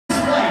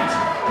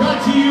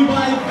brought to you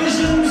by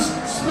Visions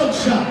Smoke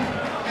Shop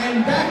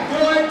and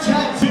Backdoor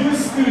Tattoo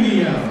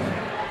Studio.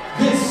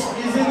 This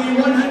is in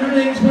the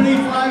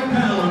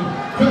 125-pound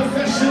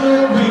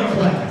professional weight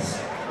class.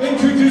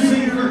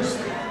 Introducing first,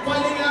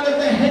 fighting out of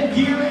the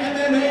Headgear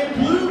MMA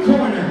blue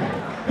corner.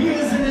 He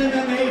is an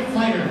MMA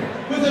fighter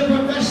with a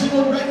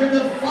professional record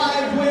of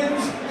 5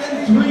 wins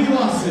and 3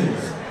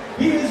 losses.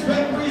 He is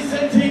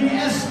representing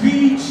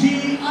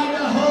SBG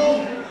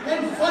Idaho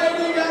and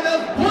fighting out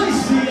of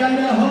Boise,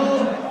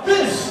 Idaho.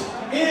 This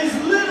is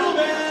little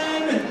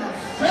man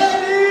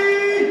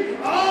Freddy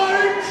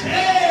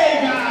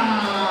Arteaga.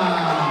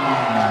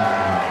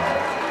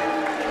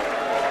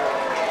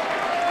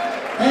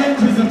 And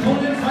his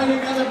opponent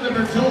fighting out of the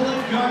Bertola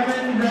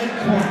Garmin red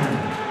corner.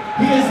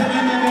 He is an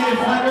MMA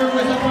fighter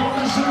with a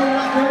professional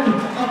record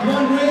of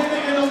 1 win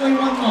and only 1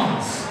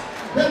 loss.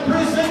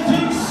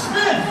 Representing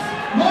Smith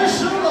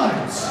Martial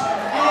Arts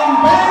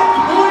and Bend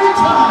Muay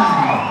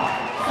Thai.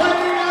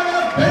 Fighting out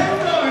of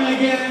Bend,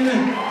 Oregon,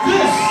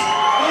 this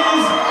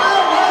is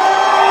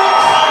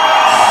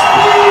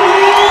Speedy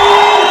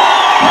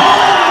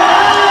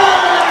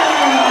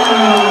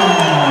Corrales.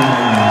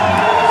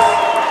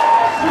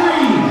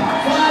 3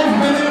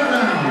 5-minute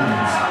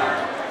rounds.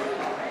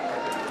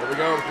 Here we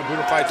go with the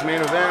BUDO Fights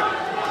main event.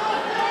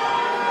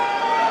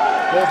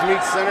 Both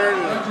meet centered.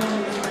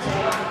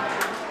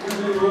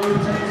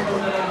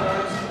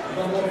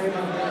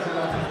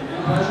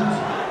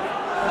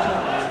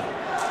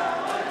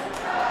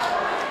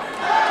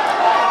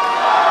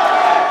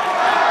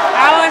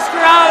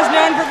 Corrales is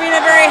known for being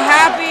a very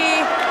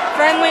happy,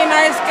 friendly,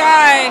 nice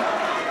guy.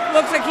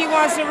 Looks like he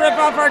wants to rip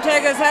off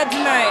Arteaga's head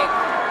tonight.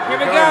 Here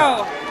we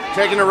go.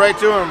 Taking it right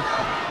to him.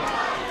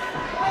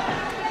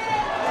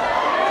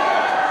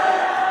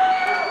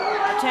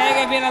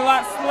 Arteaga being a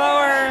lot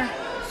slower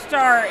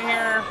start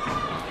here,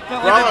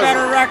 but with a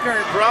better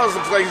record. Corrales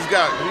looks like he's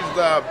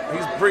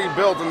pretty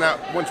built in that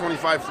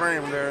 125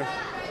 frame there.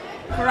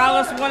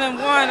 Corrales 1-1,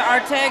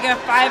 Arteaga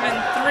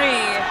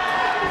 5-3.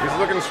 He's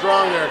looking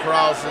strong there,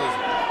 Corrales is.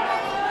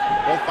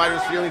 Both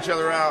fighters feeling each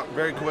other out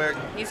very quick.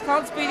 He's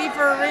called Speedy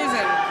for a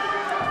reason.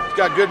 He's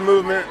got good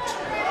movement.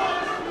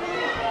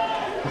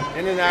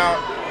 In and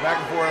out, back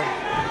and forth.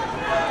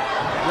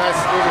 Nice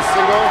little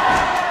single.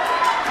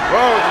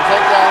 Whoa, it's a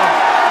takedown.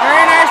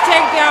 Very nice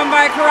takedown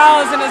by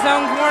Corrales in his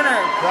own corner.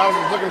 Corrales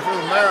is looking for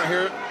the mount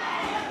here.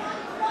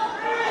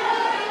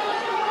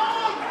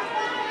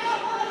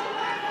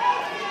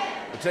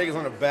 Arteaga's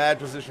in a bad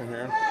position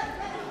here.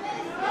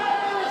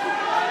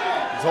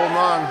 He's holding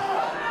on.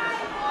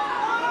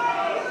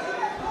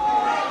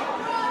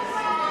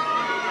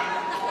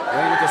 I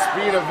think with the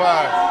speed of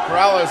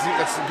Corrales,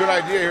 that's a good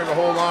idea here to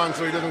hold on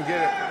so he doesn't get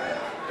it.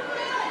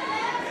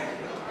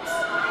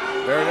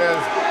 There it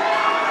is.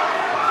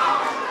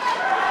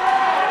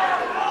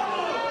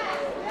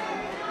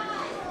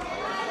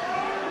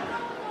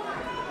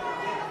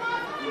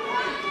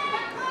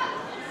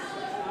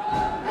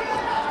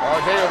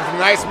 Arteaga with a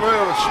nice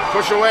move,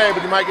 push away,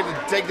 but he might get the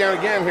takedown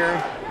again here.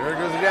 There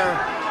goes again.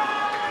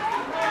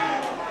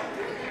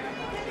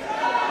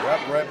 Yep,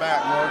 right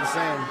back, more of the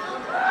same.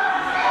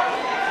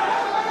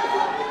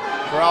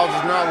 Corrales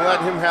does not let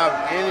him have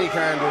any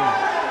kind of,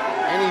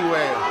 any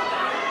way.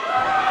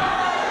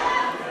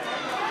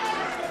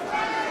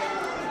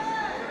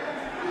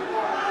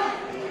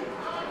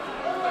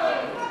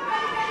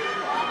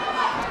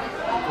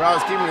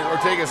 Corrales keeping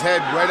Arteaga's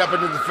head right up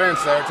into the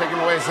fence there, taking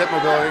away his hip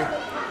mobility.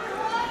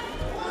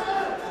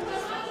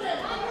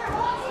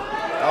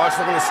 Alex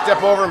looking to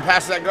step over and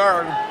pass that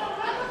guard.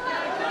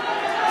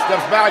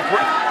 Steps back.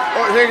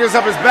 Arteaga's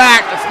up his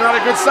back. That's not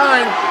a good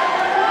sign.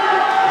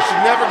 You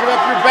should never give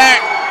up your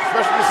back,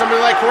 especially to somebody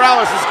like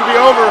Corrales. This could be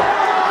over.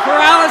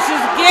 Corrales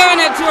is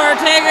giving it to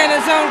Arteaga in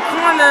his own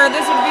corner.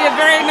 This would be a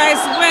very nice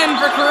win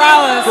for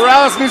Corrales.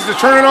 Corrales needs to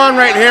turn it on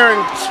right here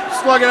and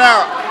slug it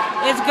out.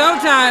 It's go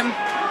time.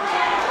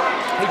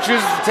 He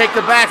chooses to take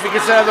the back. If he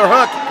gets that other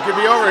hook, it could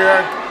be over here.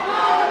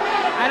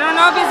 I don't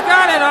know if he's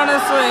got it,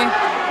 honestly.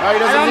 No,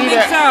 he doesn't need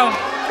it. I don't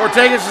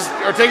think so.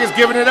 Ortega's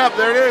giving it up.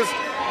 There it is.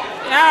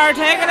 Yeah,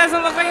 Arteaga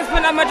doesn't look like he's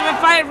putting up much of a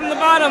fight from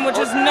the bottom, which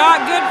is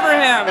not good for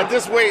him. At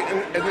this weight,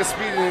 and this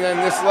speed,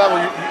 and this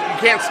level, you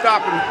can't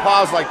stop and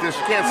pause like this.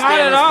 You can't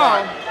stay in Not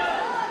at this all.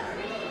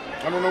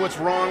 spot. I don't know what's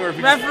wrong, or if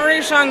you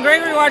Referee Sean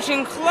Gregory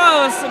watching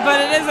close,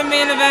 but it is a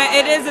main event.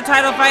 It is a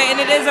title fight,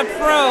 and it is a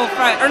pro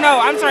fight. Or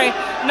no, I'm sorry,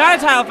 not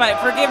a title fight.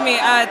 Forgive me.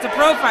 It's a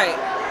pro fight.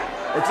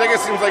 Ortega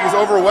seems like he's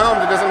overwhelmed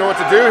and doesn't know what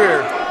to do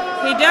here.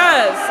 He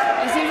does.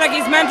 He seems like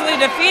he's mentally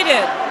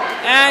defeated,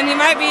 and he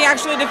might be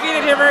actually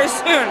defeated here very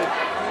soon.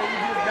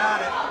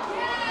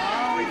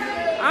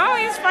 Oh,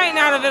 he's fighting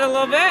out of it a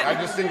little bit. I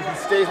just think if he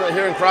stays right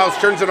here and Corrales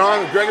turns it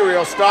on, Gregory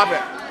will stop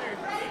it.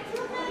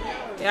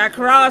 Yeah,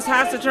 Corrales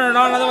has to turn it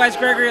on, otherwise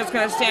Gregory is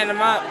going to stand him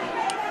up.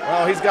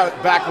 Well, he's got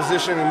back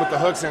position and with the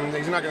hooks in,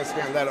 he's not going to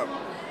stand that up.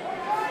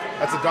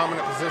 That's a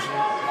dominant position.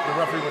 The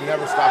referee would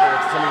never stop it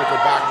with somebody with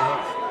their back and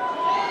hooks.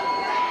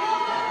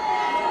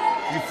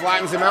 He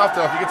flattens him out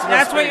though. If he gets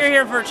enough That's space. what you're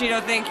here for,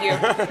 Cheeto. Thank you.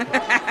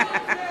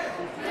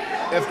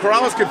 if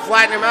Corrales could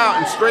flatten him out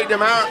and straighten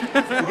him out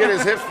and get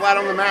his hips flat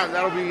on the mat,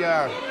 that'll be.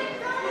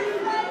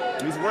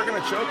 He's working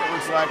a choke. It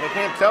looks like. I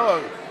can't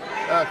tell.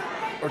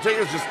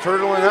 Ortega's just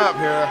turtling up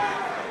here.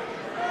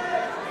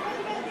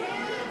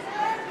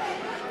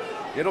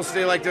 It'll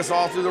stay like this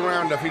all through the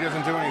round if he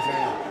doesn't do anything.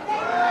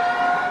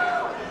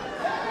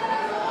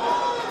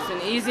 It's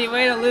an easy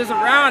way to lose a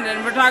round,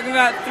 and we're talking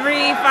about 3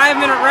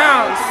 5-minute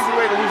rounds. It's an easy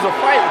way to lose a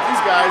fight with these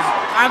guys.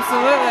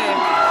 Absolutely.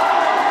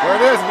 There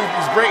it is.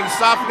 He's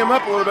softening him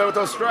up a little bit with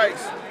those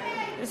strikes.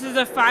 This is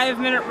a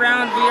 5-minute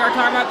round. We are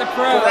talking about the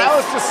pros.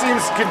 Corrales just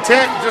seems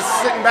content just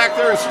sitting back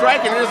there and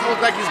striking. It doesn't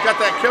look like he's got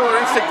that killer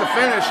instinct to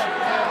finish.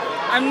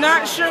 I'm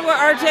not sure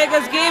what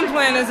Arteaga's game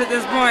plan is at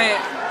this point.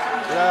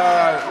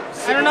 I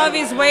don't know if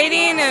he's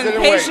waiting and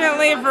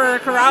patiently for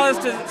Corrales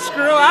to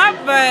screw up,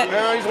 but...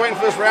 No, he's waiting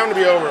for this round to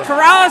be over.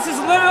 Corrales is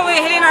literally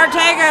hitting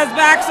Arteaga's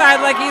backside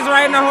like he's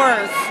riding a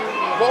horse.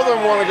 Both of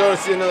them want to go to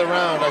see another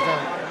round, I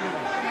think.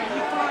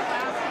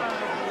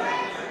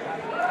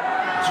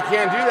 But you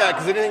can't do that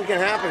because anything can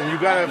happen. You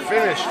got to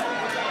finish.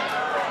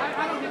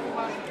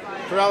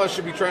 Corrales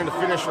should be trying to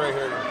finish right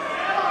here.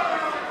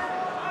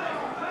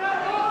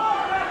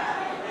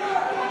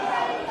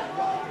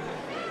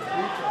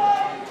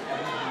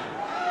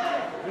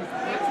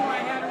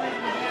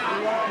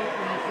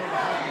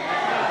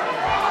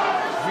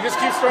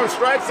 Keeps throwing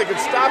strikes, they could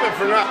stop it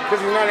for not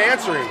because he's not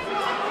answering.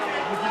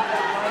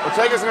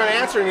 Ortega's not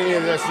answering any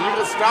of this, so you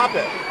can stop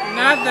it.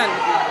 Nothing.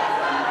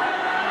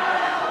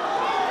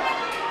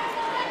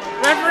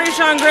 Referee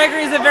Sean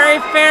Gregory is a very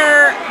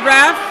fair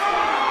ref,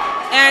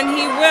 and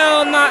he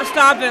will not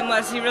stop it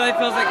unless he really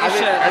feels like he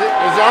should. I think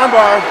his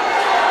armbar.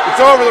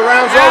 It's over. The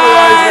round's over.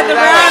 The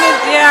round is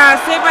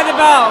saved by the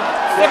bell.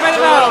 Saved by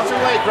the bell.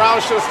 Too late.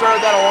 Corrales should have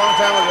started that a long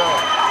time ago.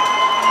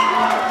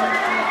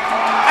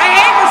 I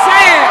hate to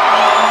say it.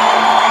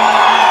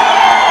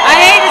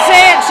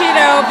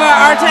 Cheeto, but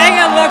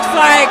Arteaga looks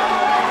like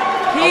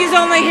he's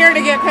only here to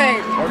get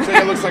paid.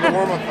 Arteaga looks like a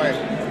warm-up fight.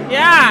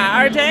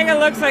 Yeah, Arteaga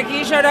looks like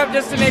he showed up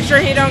just to make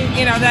sure he don't,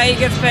 that he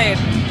gets paid.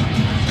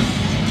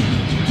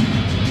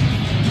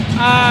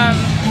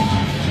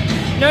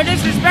 No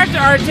disrespect to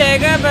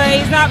Arteaga, but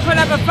he's not putting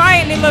up a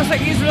fight, and he looks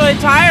like he's really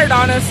tired,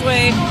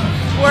 honestly.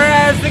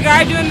 Whereas the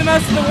guy doing the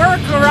most of the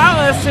work,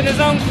 Corrales, in his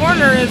own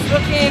corner, is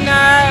looking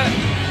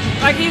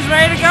like he's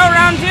ready to go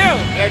round 2.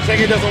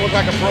 Arteaga doesn't look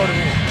like a pro to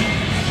me.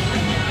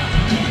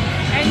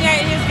 And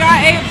yet he's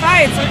got 8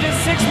 fights, which is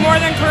 6 more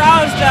than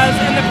Corrales does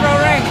in the pro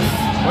ranks.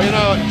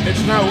 Well, it's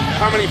not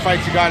how many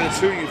fights you got,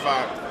 it's who you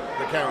fought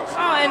that counts.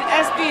 Oh, and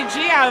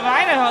SBG out of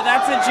Idaho,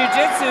 that's a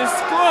jiu-jitsu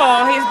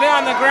school. He's been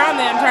on the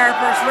ground the entire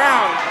first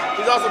round.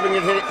 He's also been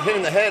getting hit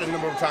in the head a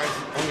number of times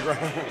on the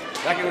ground.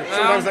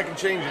 Sometimes that can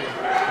change you.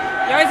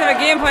 You always have a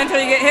game plan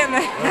until you get hit in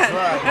the head.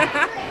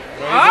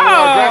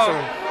 That's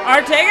right.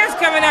 Arteaga's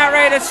coming out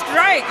ready to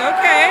strike.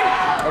 Okay.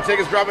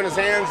 Ortega's dropping his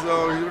hands,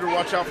 though. You better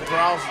watch out for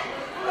Corrales.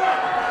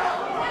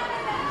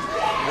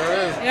 There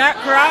it is. Yeah,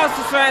 Corrales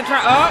is trying to try.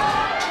 Oh.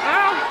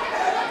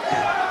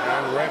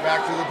 And right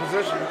back to the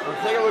position.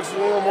 Ortega looks a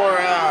little more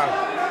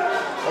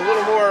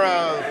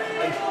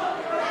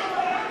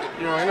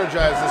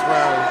energized this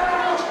round.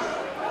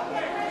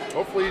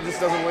 Hopefully he just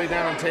doesn't lay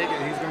down and take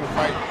it. He's going to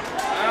fight.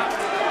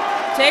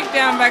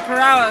 Takedown by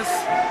Corrales.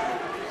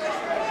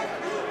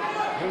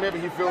 I think maybe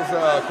he feels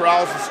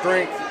Corrales'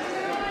 strength.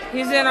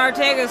 He's in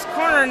Arteaga's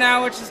corner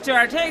now, which is to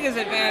Arteaga's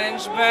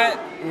advantage, but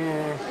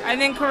I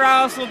think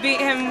Corrales will beat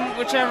him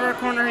whichever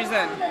corner he's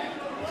in.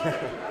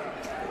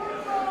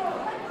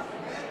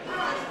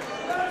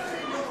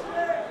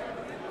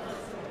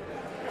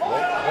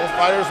 Both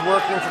fighters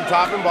working from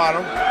top and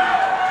bottom.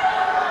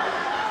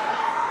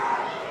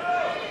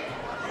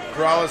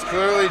 Corrales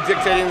clearly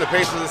dictating the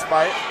pace of this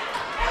fight.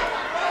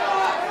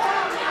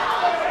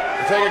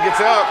 Ortega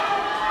gets up.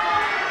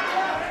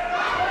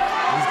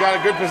 He's got a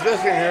good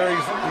position here.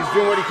 He's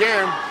doing what he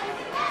can.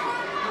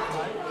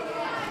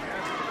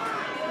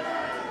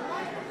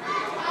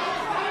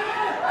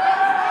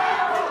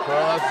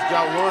 Corrales has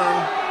got one.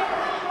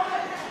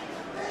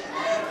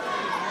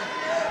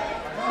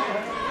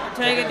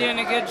 Ortega doing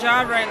a good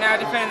job right now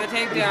defending the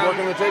takedown. He's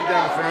working the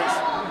takedown defense.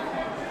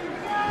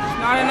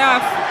 Not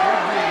enough.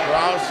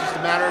 Corrales, just a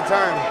matter of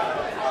time.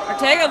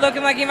 Ortega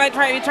looking like he might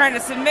be trying to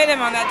submit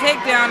him on that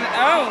takedown.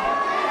 Oh.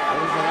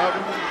 There's an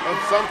up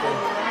something.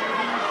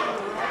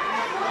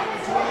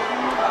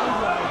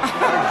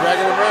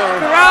 Dragging him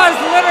around. Corrales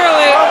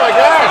literally. Oh my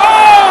gosh.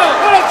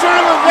 Oh! Little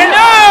tournament.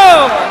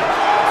 No!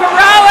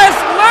 Corrales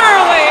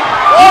literally.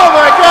 Oh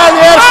my God!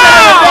 The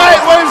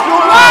outside. What is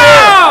going on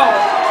here?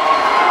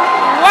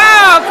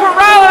 Wow!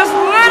 Corrales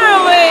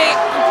literally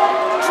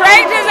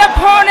dragged his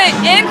opponent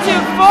into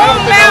full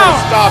mount. I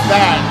don't stop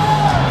that.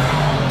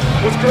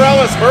 Was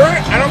Corrales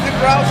hurt? I don't think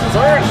Corrales was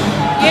hurt.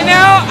 You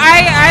know,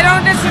 I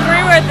don't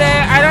disagree with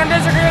it. I don't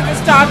disagree with the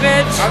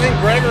stoppage. I think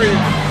Gregory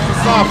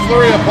just saw a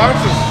flurry of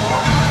punches.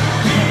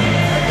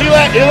 He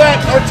let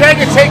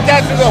Ortega take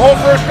that through the whole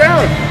first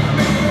round.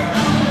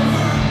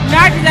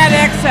 Not to that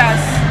excess.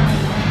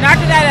 Not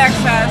to that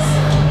excess.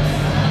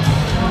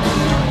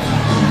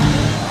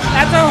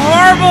 That's a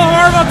horrible,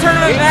 horrible turn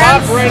of He events.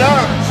 popped right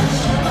up.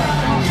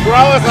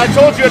 Corrales, I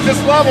told you at this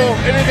level,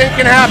 anything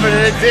can happen,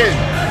 and it did.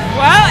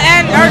 Well,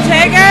 and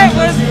Arteaga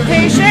was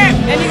patient,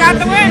 and he got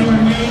the win.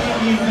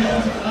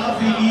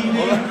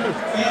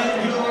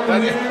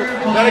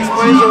 That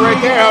explains it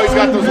right there, how he's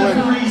got those wins.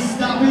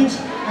 Stoppage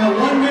at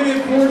 1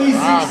 minute 46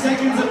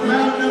 seconds of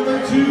round number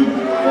 2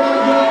 for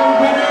your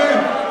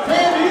winner,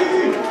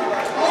 Freddy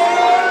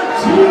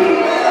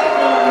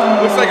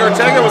Arteaga. Looks like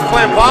Arteaga was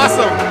playing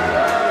possum,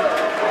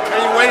 and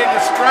he waited to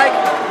strike,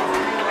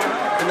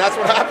 and that's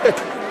what happened.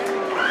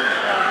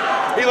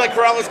 He let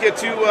Corrales get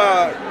too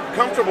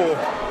comfortable,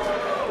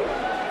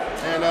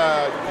 and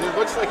it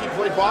looks like he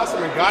played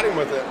possum and got him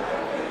with it.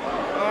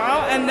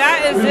 Well, and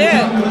that is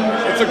it.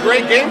 It's a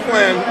great game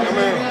plan. I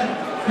mean,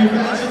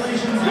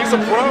 he's a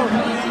pro.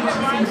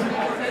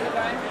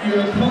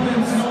 Your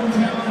opponent's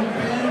hometown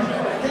band.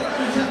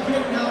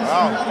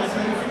 Wow. How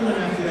you feeling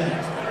after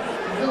that?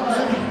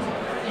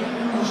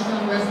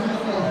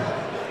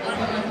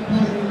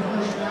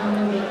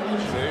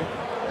 See?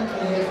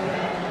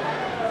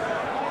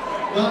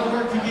 A lot of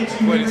work to get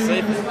you Played it here.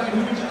 safe. Who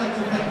would you like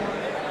to thank?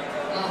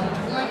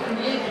 Like for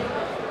me, I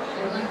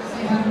would like to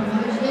say Happy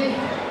Mother's Day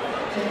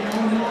to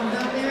all the moms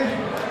out there,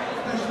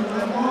 especially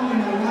my mom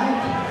and my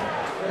wife.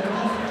 They're the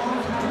most long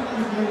time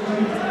mothers to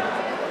everybody.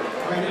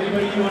 All right,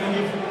 anybody you want to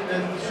give a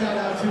shout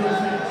out to or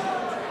thanks?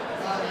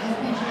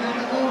 SPG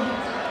Idaho,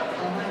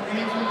 my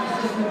grandson, my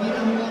sister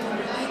Vita, who lost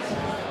her fight,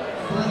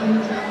 my brother who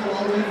traveled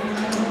all the way from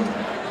Idaho.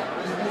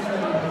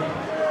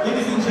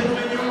 Ladies and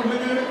gentlemen, your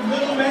winner,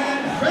 little man,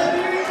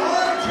 Freddy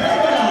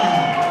Arteaga.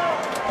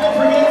 Don't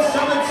forget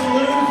Summit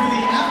Saloon for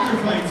the after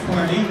fights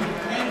party,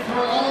 and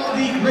for all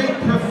the great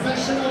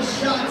professional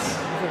shots,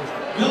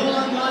 go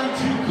online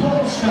to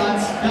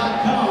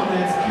kolshots.com.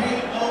 That's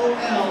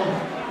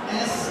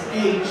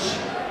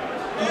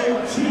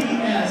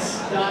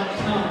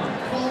KOLSHOTS.com.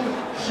 Cole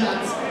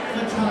Shots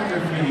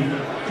Photography.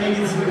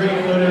 Taking some great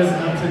photos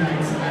of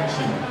tonight's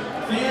action.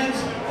 Fans,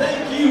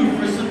 thank you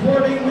for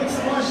supporting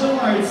mixed martial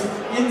arts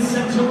in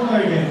Central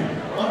Oregon.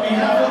 On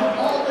behalf of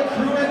all the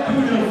crew at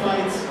BUDO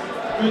Fights,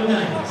 good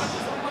night.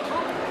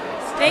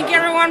 Thank you,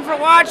 everyone, for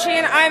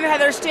watching. I'm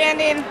Heather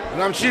Standing.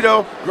 And I'm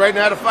Cheeto. Great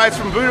night of fights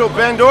from BUDO,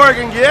 Bend,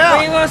 Oregon. Yeah.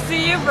 We will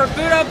see you for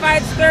BUDO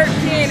Fights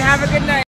 13. Have a good night.